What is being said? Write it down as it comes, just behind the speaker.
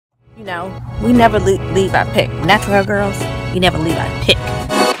You know, we never leave our pick. Natural hair girls, we never leave our pick.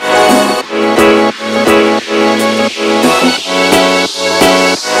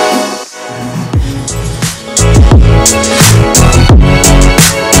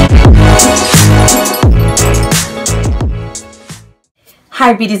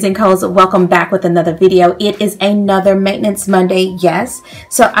 Hi beauties and co's, welcome back with another video. It is another Maintenance Monday, yes.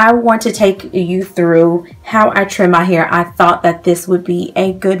 So I want to take you through how I trim my hair. I thought that this would be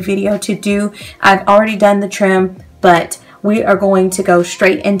a good video to do. I've already done the trim, but we are going to go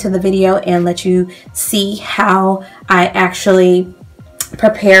straight into the video and let you see how I actually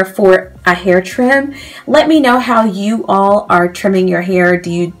prepare for a hair trim. Let me know how you all are trimming your hair.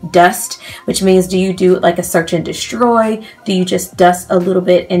 Do you dust, which means do you do like a search and destroy? Do you just dust a little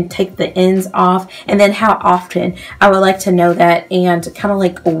bit and take the ends off? And then how often? I would like to know that and kind of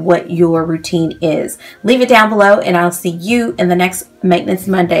like what your routine is. Leave it down below and I'll see you in the next Maintenance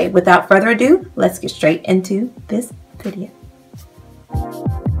Monday. Without further ado, let's get straight into this video.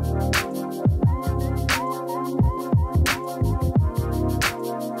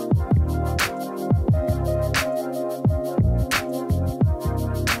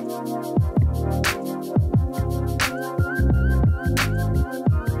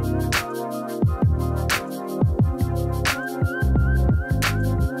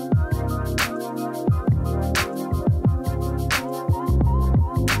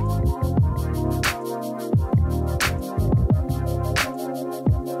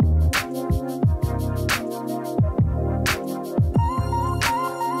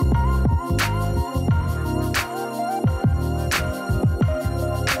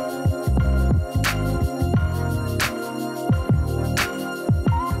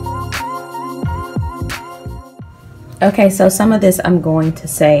 Okay, so some of this I'm going to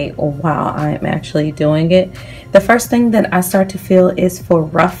say while I'm actually doing it. The first thing that I start to feel is for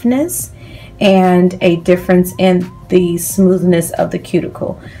roughness and a difference in the smoothness of the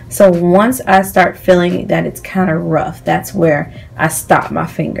cuticle. So once I start feeling that it's kind of rough, that's where I stop my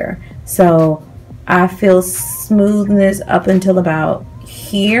finger. So I feel smoothness up until about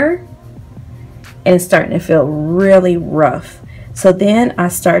here and it's starting to feel really rough. So then I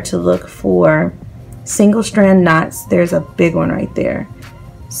start to look for single strand knots. There's a big one right there.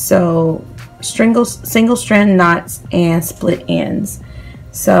 So single strand knots and split ends.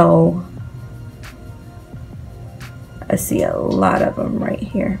 So I see a lot of them right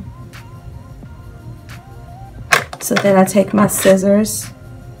here. So then I take my scissors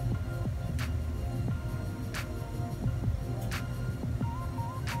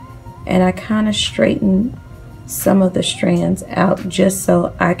and I kind of straighten some of the strands out just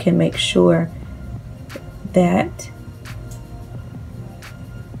so I can make sure that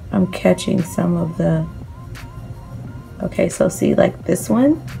I'm catching some of the, okay, so see, like this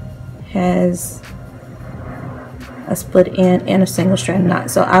one has a split end and a single strand knot,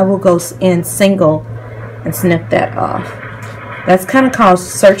 so I will go in single and snip that off. That's kind of called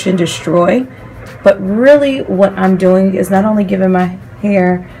search and destroy, but really what I'm doing is not only giving my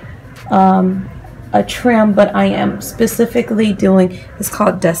hair a trim, but I am specifically doing, it's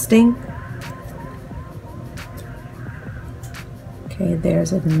called dusting. Okay,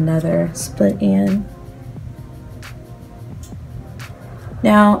 there's another split end.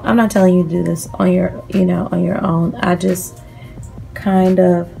 Now, I'm not telling you to do this on your, on your own. I just kind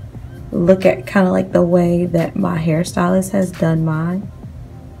of look at kind of like the way that my hairstylist has done mine.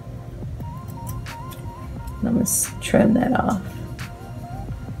 I'm gonna trim that off.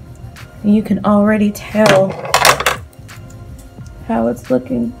 And you can already tell how it's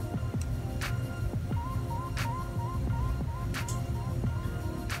looking.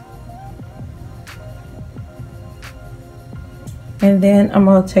 And then I'm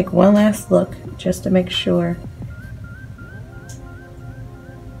going to take one last look just to make sure.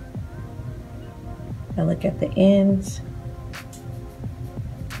 I look at the ends.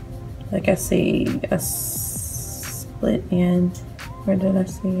 Like I see a split end. Where did I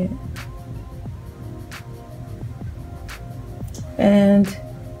see it? And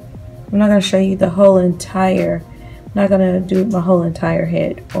I'm not going to show you the whole entire, I'm not going to do my whole entire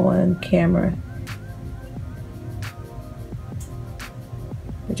head on camera.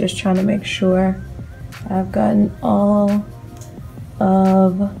 Just trying to make sure I've gotten all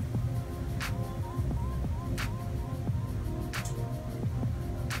of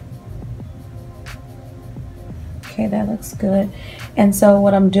okay, that looks good. And so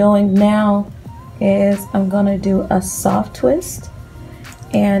what I'm doing now is I'm gonna do a soft twist,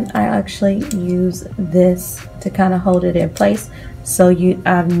 and I actually use this to kind of hold it in place so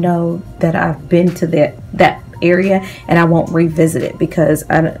I know that I've been to that area and I won't revisit it, because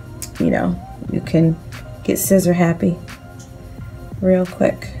you know, you can get scissor happy real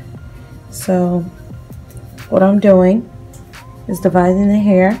quick. So what I'm doing is dividing the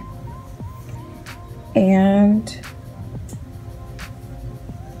hair, and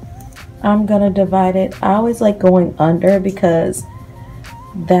I'm gonna divide it. I always like going under because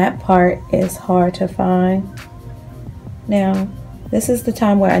that part is hard to find. Now, this is the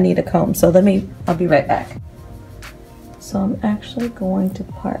time where I need a comb, so I'll be right back. So I'm actually going to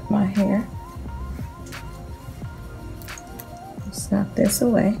part my hair. Snap this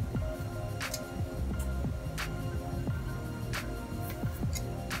away.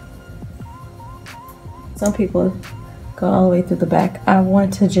 Some people go all the way through the back. I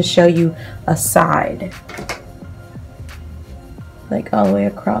want to just show you a side, like all the way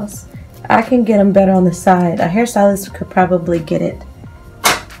across. I can get them better on the side. A hairstylist could probably get it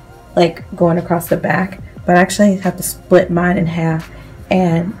like going across the back, but I actually have to split mine in half,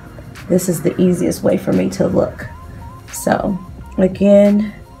 and this is the easiest way for me to look. So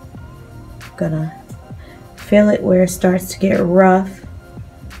again, I'm gonna feel it where it starts to get rough.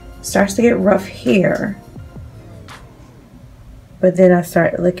 Starts to get rough here, but then I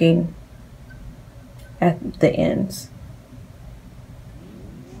start looking at the ends.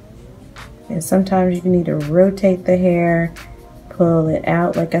 And sometimes you need to rotate the hair, pull it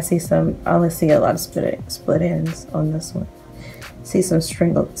out. Like I only see a lot of split ends on this one. See some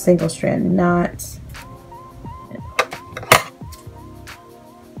single strand knots.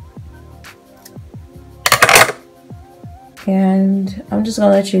 And I'm just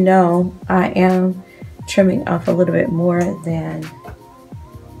gonna let you know, I am trimming off a little bit more than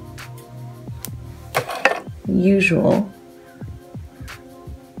usual.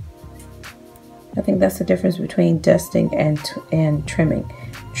 I think that's the difference between dusting and trimming.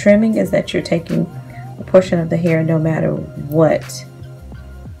 Trimming is that you're taking a portion of the hair no matter what,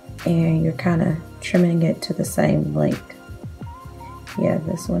 and you're kind of trimming it to the same length. Yeah,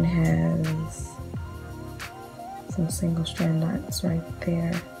 this one has some single strand knots right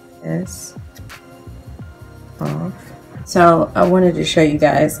there. This off. So I wanted to show you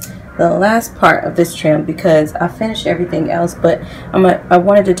guys the last part of this trim because I finished everything else, but I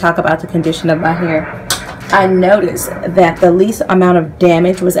wanted to talk about the condition of my hair. I noticed that the least amount of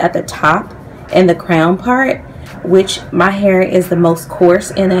damage was at the top and the crown part, which my hair is the most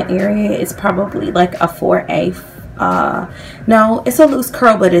coarse in that area. It's probably like a 4A. No, it's a loose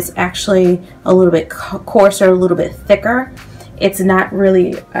curl, but it's actually a little bit coarser, a little bit thicker. It's not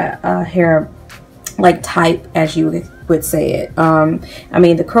really a hair like type as you would say it. I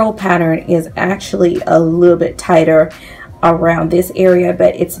mean, the curl pattern is actually a little bit tighter around this area,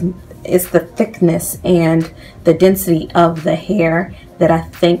 but it's the thickness and the density of the hair that I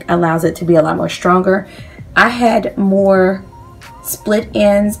think allows it to be a lot more stronger. I had more split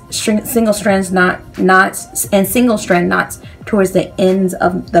ends, single strands knots, and single strand knots towards the ends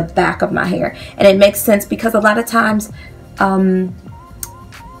of the back of my hair, and it makes sense because a lot of times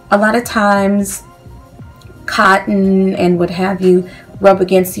cotton and what have you rub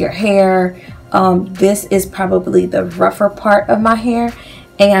against your hair. This is probably the rougher part of my hair,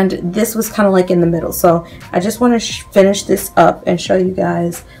 and this was kind of like in the middle. So I just want to finish this up and show you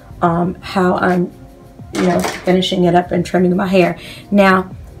guys how I'm finishing it up and trimming my hair. Now,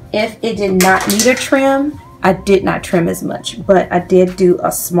 if it did not need a trim, I did not trim as much, but I did do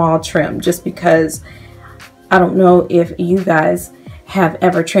a small trim just because I don't know if you guys have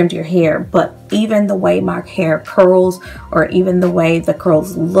ever trimmed your hair, but even the way my hair curls or even the way the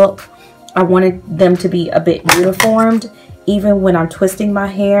curls look, I wanted them to be a bit uniformed. Even when I'm twisting my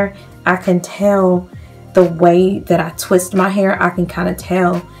hair, I can tell the way that I twist my hair, I can kind of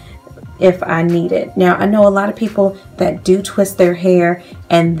tell if I need it. Now, I know a lot of people that do twist their hair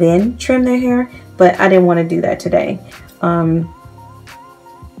and then trim their hair, but I didn't want to do that today. I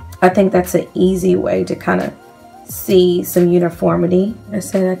think that's an easy way to kind of see some uniformity. I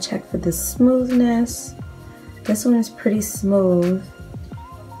said I checked for the smoothness. This one is pretty smooth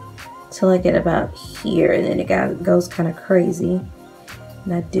till I get about here, and then it goes kind of crazy.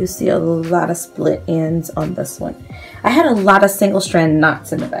 And I do see a lot of split ends on this one. I had a lot of single strand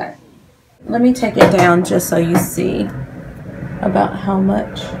knots in the back. Let me take it down just so you see about how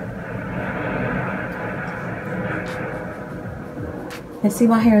much. And see,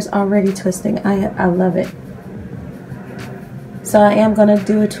 my hair is already twisting. I love it. So I am gonna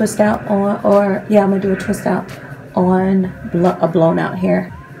do a twist out on, I'm gonna do a twist out on a blown out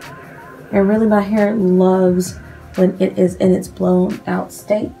hair. And really my hair loves when it is in its blown out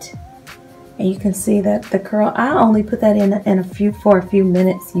state. And you can see that the curl, I only put that in for a few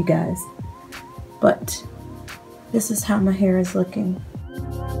minutes, you guys. But this is how my hair is looking.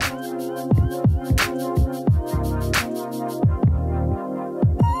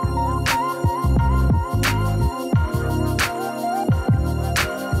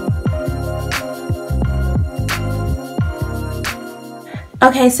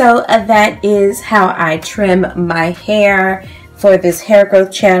 Okay, so that is how I trim my hair for this hair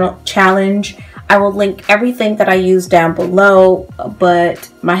growth challenge. I will link everything that I use down below, but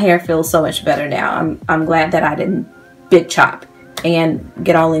my hair feels so much better now. I'm glad that I didn't big chop and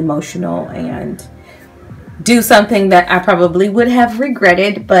get all emotional and do something that I probably would have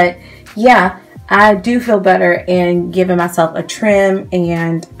regretted. But yeah, I do feel better in giving myself a trim,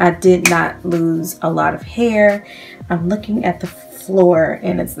 and I did not lose a lot of hair. I'm looking at the floor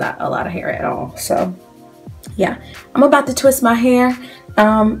and it's not a lot of hair at all. So yeah, I'm about to twist my hair.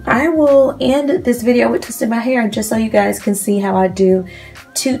 I will end this video with twisting my hair just so you guys can see how I do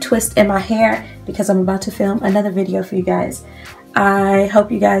 2 twists in my hair, because I'm about to film another video for you guys. I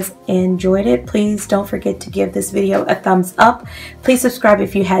hope you guys enjoyed it. Please don't forget to give this video a thumbs up. Please subscribe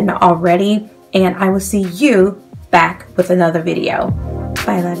if you hadn't already, and I will see you back with another video.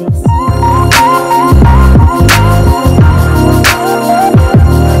 Bye, lovies.